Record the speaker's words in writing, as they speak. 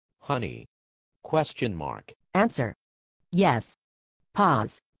Honey. Question mark. Answer. Yes.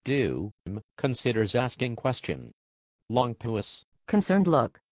 Pause. Do. Considers asking question. Long pause. Concerned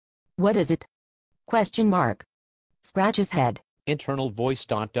look. What is it? Question mark. Scratches head. Internal voice.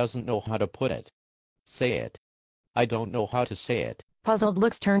 Doesn't know how to put it. Say it. I don't know how to say it. Puzzled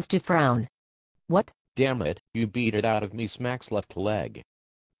looks, turns to frown. What? Damn it, you beat it out of me. Smacks left leg.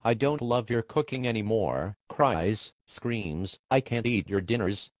 I don't love your cooking anymore. Cries, screams, I can't eat your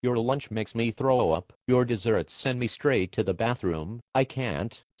dinners. Your lunch makes me throw up. Your desserts send me straight to the bathroom. I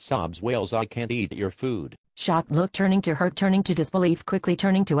can't. Sobs, wails, I can't eat your food. Shocked look, turning to hurt, turning to disbelief, quickly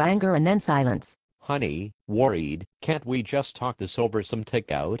turning to anger, and then silence. Honey, worried, can't we just talk this over? Some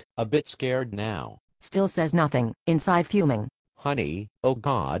takeout? A bit scared now. Still says nothing, inside fuming. Honey, oh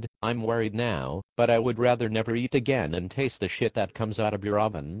God, I'm worried now, but I would rather never eat again and taste the shit that comes out of your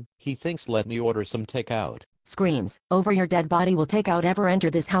oven. He thinks let me order some takeout. Screams, over your dead body will take out, ever enter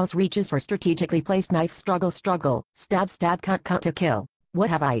this house, reaches for strategically placed knife, struggle, stab, cut to kill.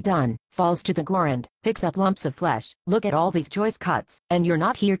 What have I done? Falls to the ground, picks up lumps of flesh. Look at all these choice cuts, and you're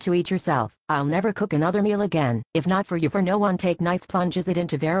not here to eat yourself. I'll never cook another meal again, if not for you, for no one. Take knife, plunges it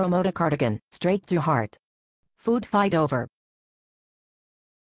into Vero Moda cardigan, straight through heart. Food fight over.